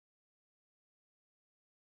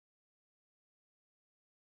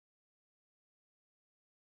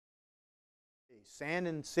Sand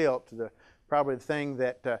and silt, probably the thing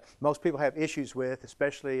that most people have issues with,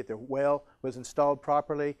 especially if their well was installed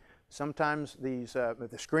properly. Sometimes if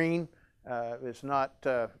the screen is not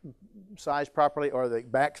sized properly, or the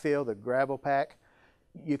backfill, the gravel pack,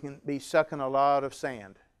 you can be sucking a lot of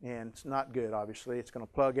sand, and it's not good. Obviously, it's going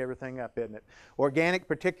to plug everything up, isn't it? Organic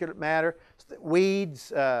particulate matter,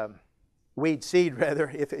 weeds, weed seed rather,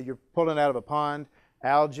 if you're pulling out of a pond,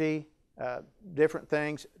 algae, different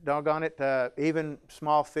things, doggone it, even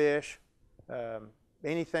small fish,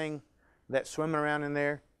 anything that's swimming around in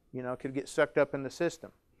there, could get sucked up in the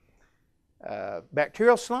system.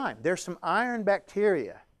 Bacterial slime. There's some iron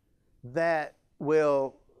bacteria that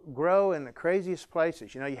will grow in the craziest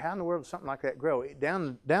places. How in the world does something like that grow?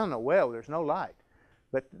 Down the well, there's no light.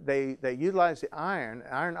 But they utilize the iron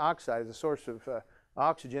oxide as a source of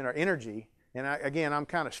oxygen or energy. And again, I'm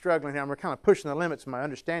kind of struggling here. I'm kind of pushing the limits of my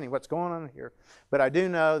understanding of what's going on here. But I do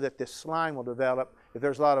know that this slime will develop if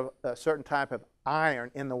there's a lot of a certain type of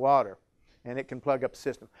iron in the water, and it can plug up the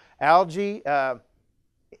system. Algae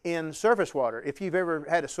in surface water. If you've ever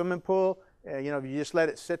had a swimming pool, if you just let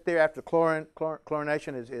it sit there after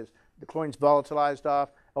chlorination is the chlorine's volatilized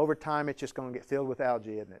off, over time it's just going to get filled with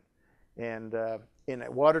algae, isn't it? And in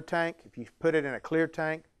a water tank, if you put it in a clear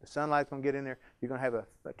tank, the sunlight's going to get in there, you're going to have a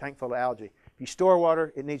tank full of algae. If you store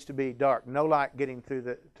water, it needs to be dark, no light getting through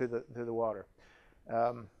the water.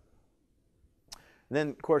 Then,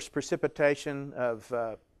 of course, precipitation of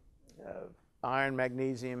iron,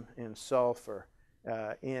 magnesium, and sulfur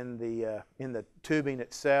in the tubing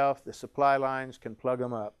itself. The supply lines can plug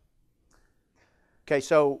them up. Okay,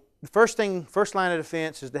 so the first line of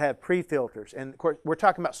defense is to have pre-filters. And of course, we're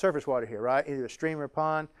talking about surface water here, right? Either a stream or a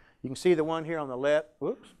pond. You can see the one here on the left.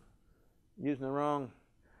 Whoops, using the wrong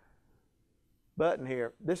button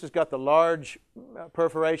here. This has got the large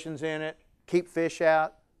perforations in it. Keep fish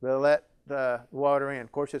out. They'll let the water in.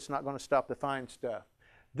 Of course, it's not going to stop the fine stuff.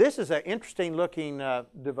 This is an interesting looking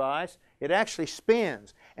device. It actually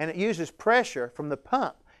spins, and it uses pressure from the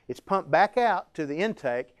pump. It's pumped back out to the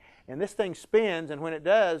intake, and this thing spins, and when it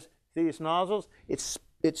does, see these nozzles? It's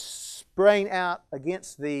spraying out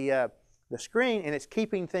against the screen, and it's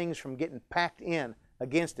keeping things from getting packed in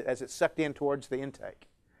against it as it's sucked in towards the intake.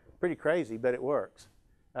 Pretty crazy, but it works.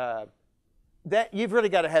 You've really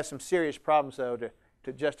got to have some serious problems, though,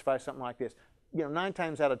 to justify something like this. 9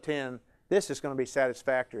 times out of 10, this is going to be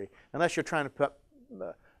satisfactory, unless you're trying to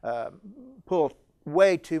pull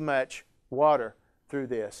way too much water through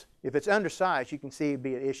this. If it's undersized, you can see it'd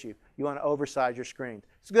be an issue. You want to oversize your screen.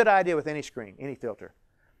 It's a good idea with any screen, any filter.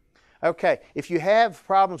 Okay, if you have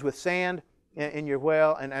problems with sand in your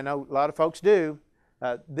well, and I know a lot of folks do,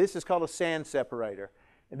 this is called a sand separator.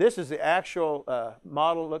 This is the actual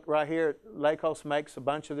model. Look right here. Lakos makes a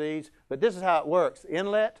bunch of these, but this is how it works.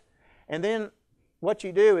 Inlet, and then what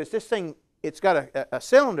you do is this thing, it's got a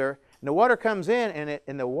cylinder, and the water comes in,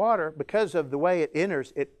 and the water, because of the way it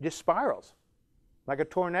enters, it just spirals like a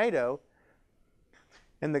tornado.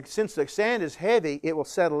 And since the sand is heavy, it will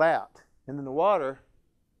settle out, and then the water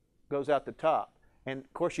goes out the top. And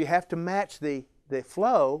of course, you have to match the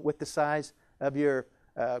flow with the size of your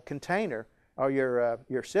container or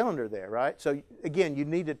your cylinder there, right? So again, you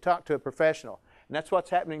need to talk to a professional, and that's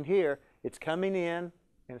what's happening here. It's coming in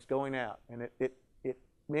and it's going out, and it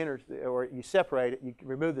enters, or you separate it, you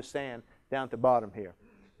remove the sand down at the bottom here.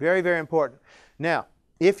 Very, very important. Now,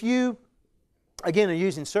 if you, again, are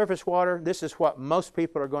using surface water, this is what most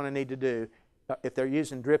people are going to need to do if they're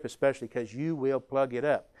using drip especially, because you will plug it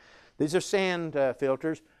up. These are sand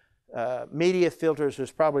filters. Media filters is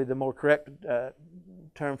probably the more correct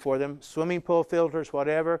term for them. Swimming pool filters,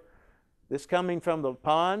 whatever. This coming from the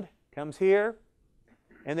pond comes here,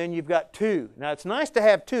 and then you've got 2. Now, it's nice to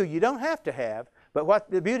have 2. You don't have to have. But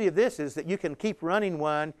what the beauty of this is that you can keep running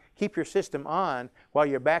one, keep your system on while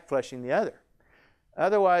you're back flushing the other.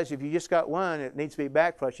 Otherwise, if you just got one, it needs to be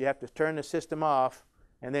back flushed. You have to turn the system off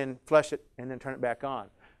and then flush it and then turn it back on.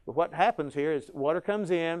 But what happens here is water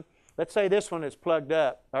comes in. Let's say this one is plugged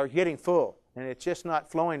up or getting full, and it's just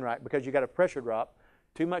not flowing right because you got a pressure drop,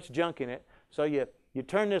 too much junk in it. So you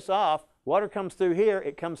turn this off. Water comes through here.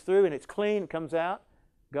 It comes through, and it's clean. It comes out,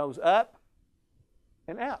 goes up,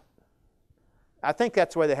 and out. I think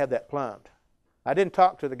that's the way they have that plumbed. I didn't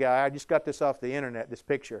talk to the guy. I just got this off the internet, this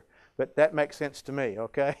picture. But that makes sense to me,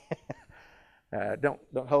 okay? Don't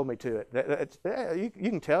hold me to it. You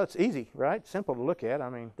can tell it's easy, right? Simple to look at. I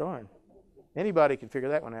mean, darn. Anybody can figure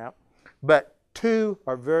that one out. But 2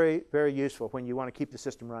 are very, very useful when you want to keep the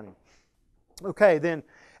system running. Okay, then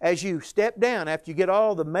as you step down, after you get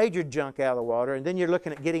all the major junk out of the water, and then you're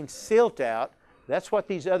looking at getting silt out, that's what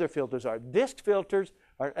these other filters are. Disc filters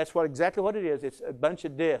That's exactly what it is. It's a bunch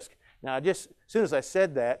of discs. Now, as soon as I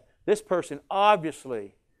said that, this person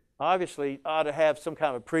obviously ought to have some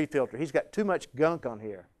kind of a pre-filter. He's got too much gunk on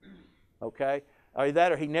here, okay? Or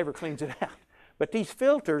that, or he never cleans it out. But these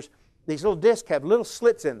filters, these little discs have little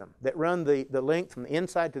slits in them that run the length from the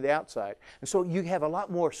inside to the outside. And so you have a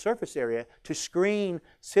lot more surface area to screen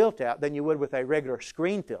silt out than you would with a regular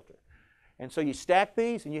screen filter. And so you stack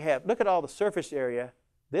these, and you have, look at all the surface area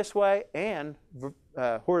this way and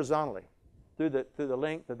horizontally through the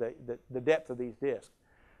length of the depth of these discs.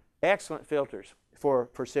 Excellent filters for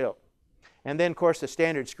silt. And then, of course, the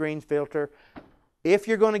standard screen filter. If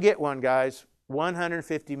you're going to get one, guys,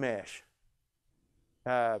 150 mesh.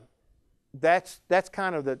 That's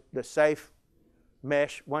kind of the safe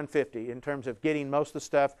mesh, 150, in terms of getting most of the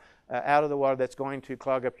stuff out of the water that's going to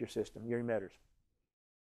clog up your system, your emitters.